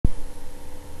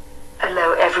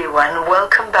everyone,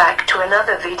 welcome back to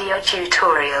another video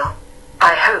tutorial.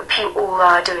 I hope you all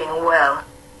are doing well.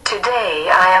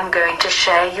 Today I am going to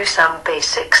share you some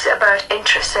basics about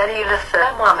intracellular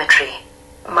thermometry.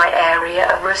 My area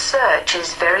of research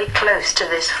is very close to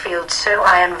this field, so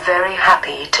I am very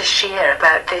happy to share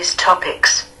about these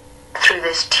topics. Through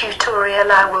this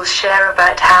tutorial I will share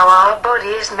about how our body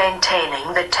is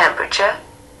maintaining the temperature.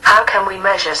 How can we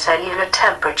measure cellular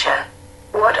temperature?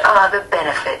 What are the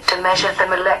benefits to measure the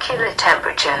molecular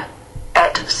temperature?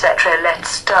 Etc. Let's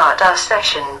start our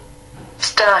session.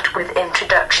 Start with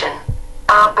introduction.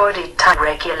 Our body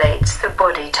regulates the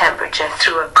body temperature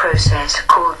through a process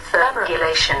called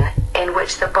thermoregulation, in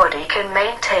which the body can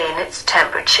maintain its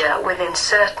temperature within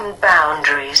certain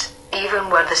boundaries, even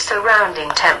when the surrounding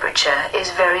temperature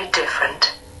is very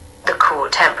different. The core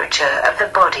temperature of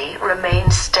the body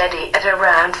remains steady at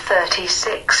around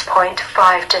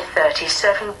 36.5 to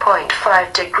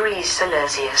 37.5 degrees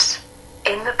Celsius.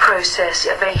 In the process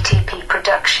of ATP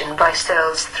production by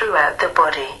cells throughout the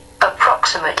body,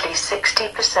 approximately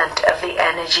 60% of the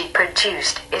energy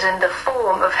produced is in the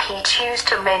form of heat used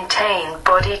to maintain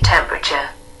body temperature.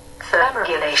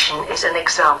 Thermoregulation is an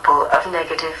example of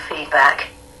negative feedback.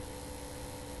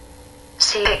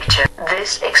 See picture.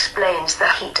 This explains the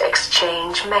heat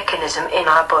exchange mechanism in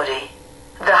our body.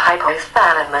 The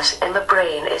hypothalamus in the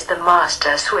brain is the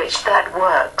master switch that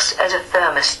works as a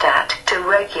thermostat to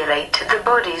regulate the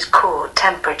body's core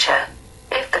temperature.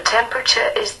 If the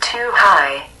temperature is too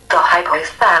high, the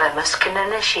hypothalamus can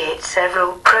initiate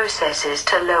several processes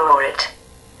to lower it.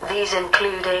 These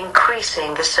include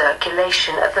increasing the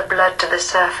circulation of the blood to the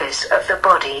surface of the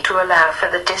body to allow for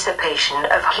the dissipation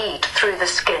of heat through the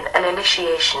skin and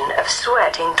initiation of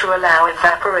sweating to allow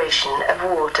evaporation of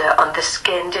water on the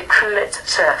skin to cool its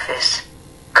surface.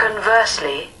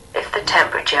 Conversely, if the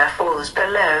temperature falls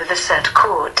below the set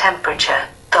core temperature,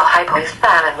 the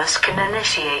hypothalamus can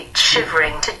initiate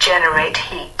shivering to generate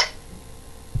heat.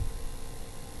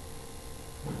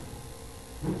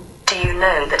 Do you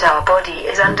know that our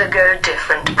bodies undergo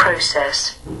different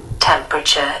process?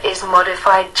 Temperature is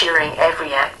modified during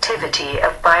every activity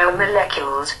of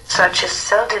biomolecules such as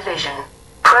cell division,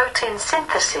 protein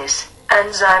synthesis,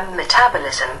 enzyme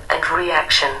metabolism and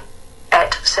reaction,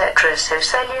 etc. So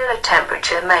cellular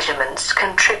temperature measurements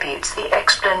contributes the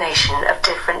explanation of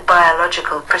different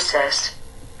biological process.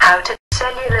 How to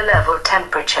cellular level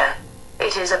temperature?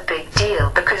 It is a big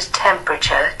deal because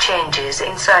temperature changes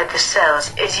inside the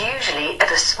cells is usually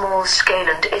at a small scale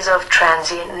and is of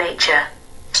transient nature.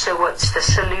 So what's the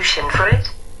solution for it?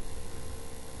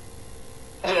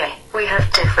 We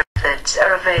have different methods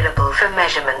are available for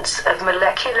measurements of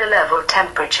molecular level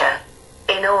temperature.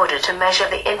 In order to measure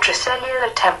the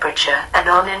intracellular temperature, a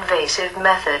non-invasive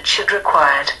method should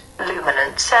required.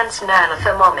 Luminance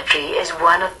nanothermometry is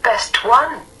one of best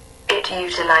one. It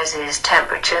utilizes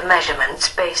temperature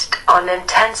measurements based on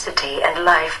intensity and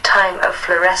lifetime of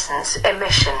fluorescence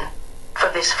emission. For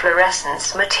this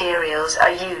fluorescence, materials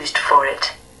are used for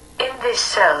it. In this,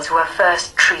 cells were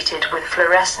first treated with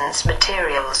fluorescence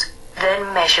materials,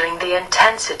 then measuring the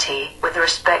intensity with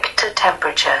respect to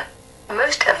temperature.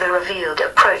 Most of the revealed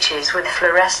approaches with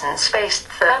fluorescence-based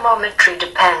thermometry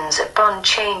depends upon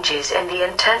changes in the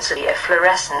intensity of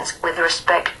fluorescence with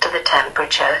respect to the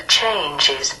temperature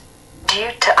changes.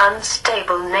 Due to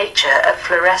unstable nature of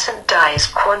fluorescent dyes,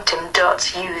 quantum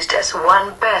dots used as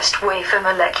one best way for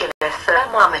molecular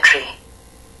thermometry.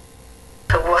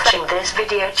 For watching this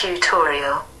video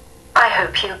tutorial, I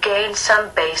hope you gained some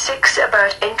basics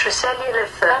about intracellular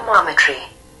thermometry.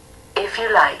 If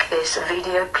you like this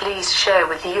video, please share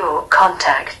with your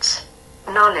contacts.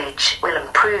 Knowledge will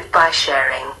improve by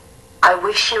sharing. I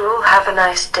wish you all have a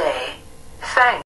nice day. Thanks.